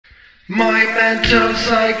My mental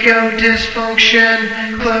psycho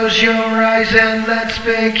dysfunction. Close your eyes and let's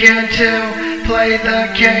begin to play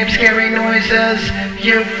the game. Scary noises.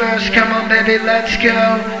 You first, come on baby, let's go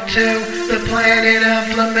to the planet of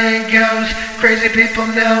flamingos. Crazy people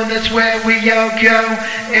know that's where we all go.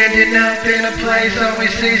 Ending up in a place where we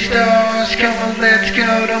see stars. Come on, let's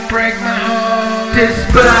go, don't break my heart.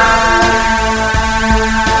 Despise.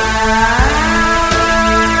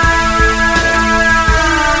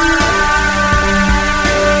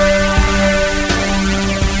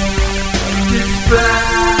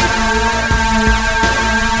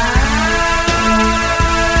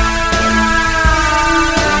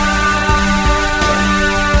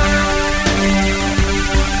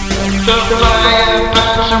 The fire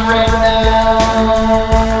burns around now.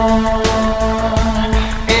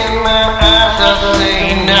 In my eyes I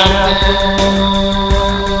see nothing.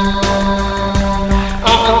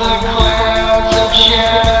 Over the clouds of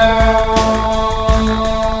shadows,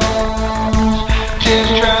 tears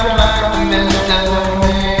drop like the mist of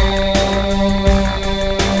me.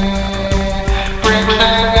 Bricks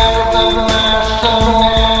hang over my soul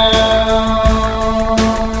now.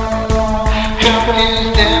 Companies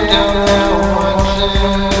down, don't know what to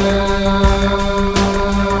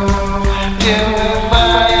do if I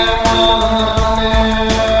am alone.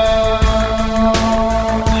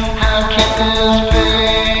 How can this be?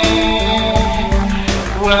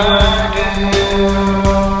 Why do?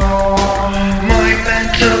 My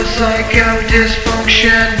mental psycho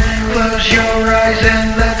dysfunction. Close your eyes and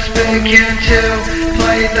let's begin to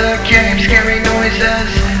play the game. Scary noises.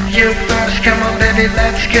 You first, come on baby,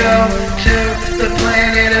 let's go to the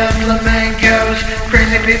planet of flamingos.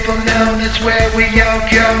 Crazy people know that's where we all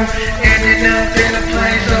go. Ending up in a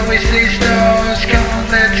place where we see stars. Come on,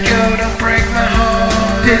 let's go, don't break my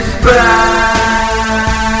heart. Despise.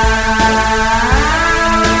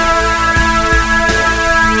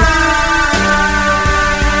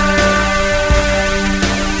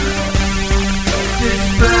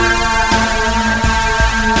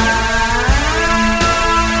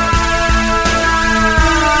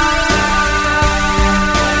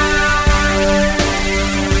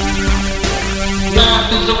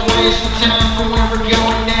 It's a waste of time for where we're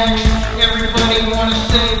going next. Everybody wanna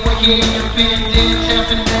say we're here in dance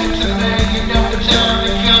happening to me. You know the time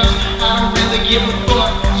it comes. I don't really give a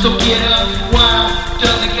fuck, so get up. Why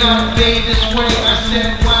does it gotta be this way? I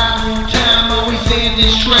said why? Time always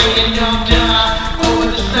ending straight and don't die.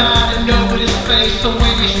 Over the side and over the space, so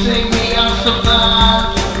when you see me I'll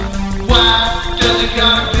survive. Why does it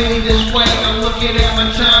gotta be this way? I'm looking at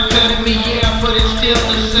my time cutting me, yeah, but it's still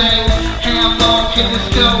the same. How long can this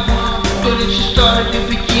go on? But it just started to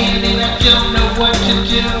begin and I don't know what to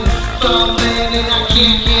do. Falling and I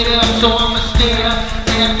can't get up, so I'ma stare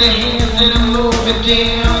at the hands that are moving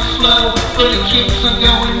down slow. But it keeps on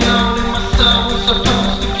going on and my soul is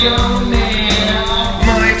supposed to go now.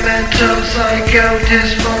 My mental psycho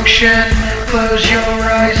dysfunction. Close your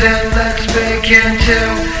eyes and let's begin to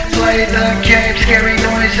play the game. Scary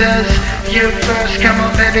noises. You first, come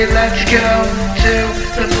on baby, let's go to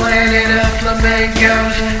the planet of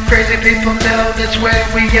flamingos. Crazy people know that's where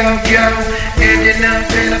we all go. Ending up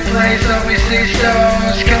in a place where we see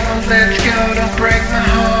stars. Come on, let's go, don't break my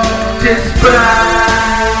heart. Despise.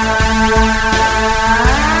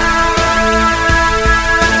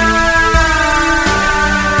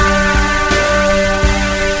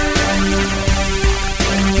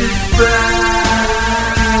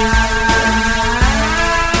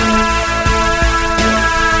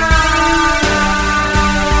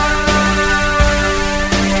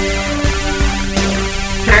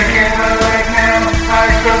 I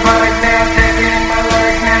survive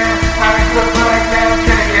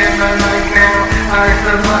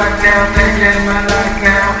now, taking my life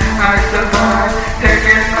now. I survive,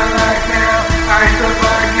 taking my life now. I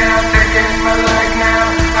survive now, taking my life now.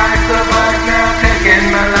 I survive now, taking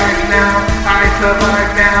my life now. I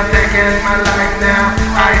survive now, taking my life now.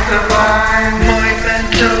 I survive. My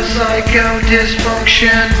mental psycho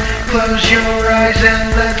dysfunction. Close your eyes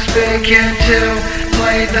and let's begin to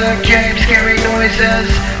play the game. Scary noises.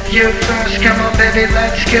 You first, come on baby,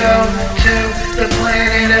 let's go to the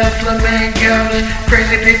planet of flamingos.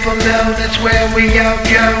 Crazy people know that's where we all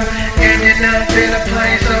go. Ending up in a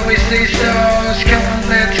place where we see stars. Come on,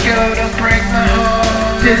 let's go, don't break my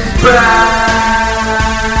heart. Despise.